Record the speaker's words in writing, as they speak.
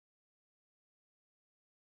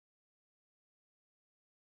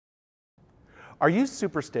Are you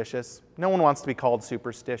superstitious? No one wants to be called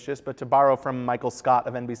superstitious, but to borrow from Michael Scott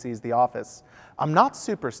of NBC's The Office, I'm not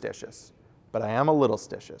superstitious, but I am a little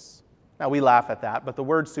stitious. Now, we laugh at that, but the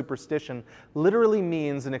word superstition literally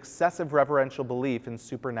means an excessive reverential belief in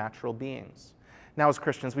supernatural beings. Now, as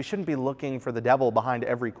Christians, we shouldn't be looking for the devil behind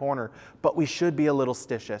every corner, but we should be a little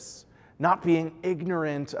stitious, not being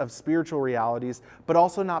ignorant of spiritual realities, but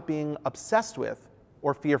also not being obsessed with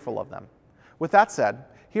or fearful of them. With that said,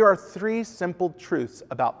 here are 3 simple truths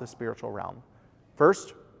about the spiritual realm.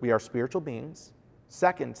 First, we are spiritual beings.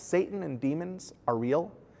 Second, Satan and demons are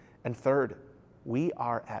real. And third, we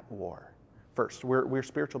are at war. First, we're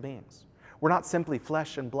spiritual beings. We're not simply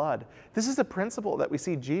flesh and blood. This is a principle that we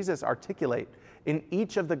see Jesus articulate in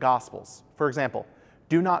each of the Gospels. For example,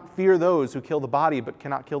 do not fear those who kill the body but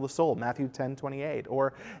cannot kill the soul, Matthew 10:28.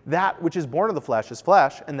 Or that which is born of the flesh is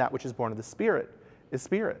flesh, and that which is born of the spirit is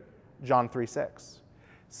spirit, John 3:6.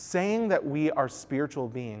 Saying that we are spiritual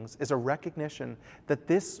beings is a recognition that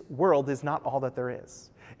this world is not all that there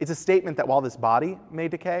is. It's a statement that while this body may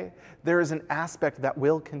decay, there is an aspect that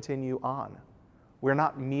will continue on. We're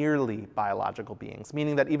not merely biological beings,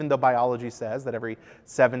 meaning that even though biology says that every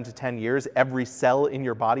 7 to 10 years, every cell in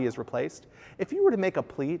your body is replaced, if you were to make a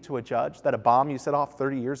plea to a judge that a bomb you set off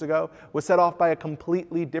 30 years ago was set off by a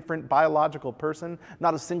completely different biological person,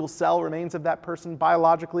 not a single cell remains of that person,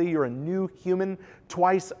 biologically you're a new human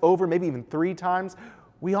twice over, maybe even 3 times,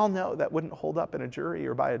 we all know that wouldn't hold up in a jury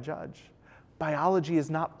or by a judge. Biology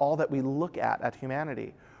is not all that we look at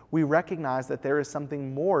humanity. We recognize that there is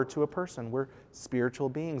something more to a person. We're spiritual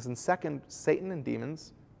beings. And second, Satan and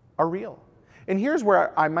demons are real. And here's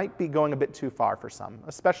where I might be going a bit too far for some,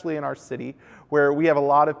 especially in our city, where we have a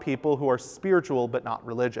lot of people who are spiritual but not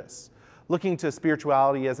religious, looking to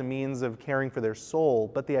spirituality as a means of caring for their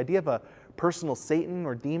soul. But the idea of a personal Satan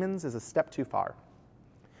or demons is a step too far.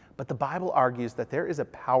 But the Bible argues that there is a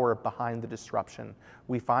power behind the disruption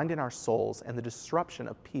we find in our souls and the disruption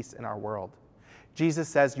of peace in our world. Jesus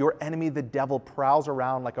says, your enemy, the devil, prowls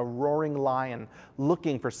around like a roaring lion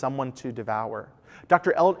looking for someone to devour.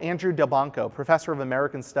 Dr. Andrew Delbanco, professor of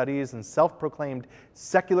American Studies and self-proclaimed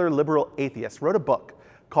secular liberal atheist, wrote a book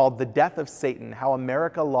called The Death of Satan, How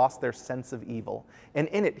America Lost Their Sense of Evil. And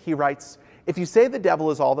in it, he writes, if you say the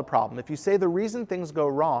devil is all the problem, if you say the reason things go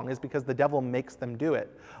wrong is because the devil makes them do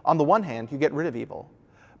it, on the one hand, you get rid of evil.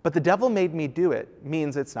 But the devil made me do it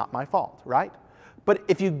means it's not my fault, right? But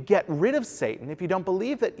if you get rid of Satan, if you don't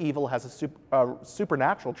believe that evil has a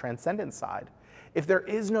supernatural, transcendent side, if there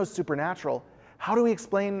is no supernatural, how do we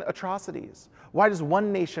explain atrocities? Why does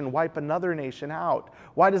one nation wipe another nation out?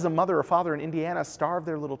 Why does a mother or father in Indiana starve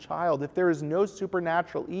their little child? If there is no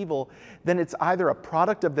supernatural evil, then it's either a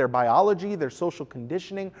product of their biology, their social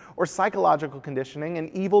conditioning, or psychological conditioning,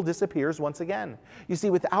 and evil disappears once again. You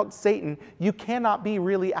see, without Satan, you cannot be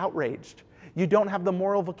really outraged. You don't have the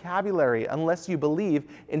moral vocabulary unless you believe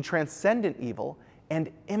in transcendent evil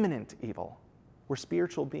and imminent evil. We're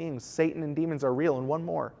spiritual beings. Satan and demons are real. And one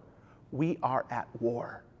more, we are at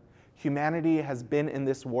war. Humanity has been in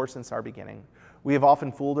this war since our beginning. We have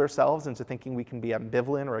often fooled ourselves into thinking we can be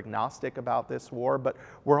ambivalent or agnostic about this war, but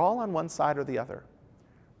we're all on one side or the other.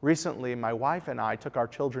 Recently, my wife and I took our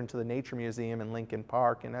children to the Nature Museum in Lincoln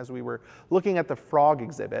Park, and as we were looking at the frog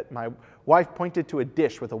exhibit, my wife pointed to a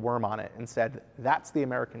dish with a worm on it and said, that's the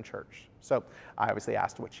American church. So I obviously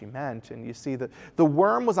asked what she meant, and you see that the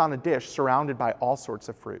worm was on a dish surrounded by all sorts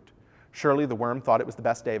of fruit. Surely the worm thought it was the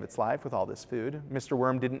best day of its life with all this food. Mr.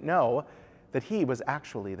 Worm didn't know that he was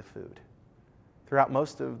actually the food. Throughout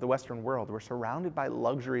most of the Western world, we're surrounded by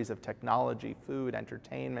luxuries of technology, food,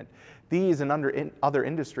 entertainment. These and other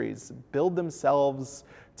industries build themselves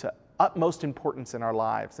to utmost importance in our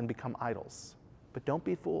lives and become idols. But don't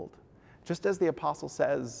be fooled. Just as the Apostle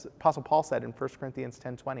Paul said in 1 Corinthians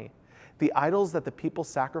 10:20, the idols that the people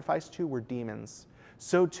sacrificed to were demons.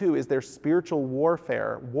 So too is their spiritual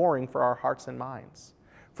warfare warring for our hearts and minds.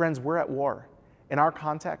 Friends, we're at war. In our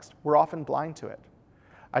context, we're often blind to it.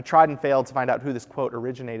 I tried and failed to find out who this quote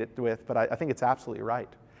originated with, but I think it's absolutely right.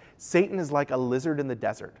 Satan is like a lizard in the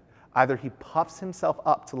desert. Either he puffs himself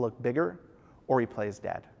up to look bigger, or he plays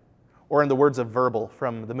dead. Or in the words of Verbal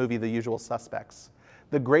from the movie The Usual Suspects,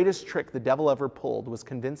 the greatest trick the devil ever pulled was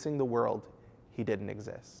convincing the world he didn't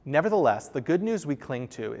exist. Nevertheless, the good news we cling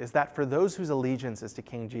to is that for those whose allegiance is to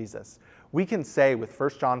King Jesus, we can say with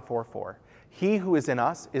 1 John 4:4, he who is in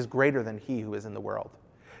us is greater than he who is in the world.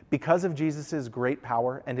 Because of Jesus' great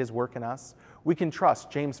power and his work in us, we can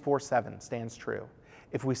trust James 4:7 stands true.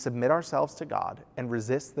 If we submit ourselves to God and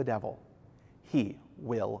resist the devil, he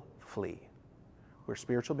will flee. We're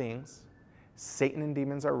spiritual beings. Satan and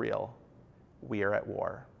demons are real. We are at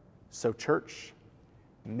war. So, church,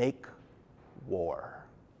 make war.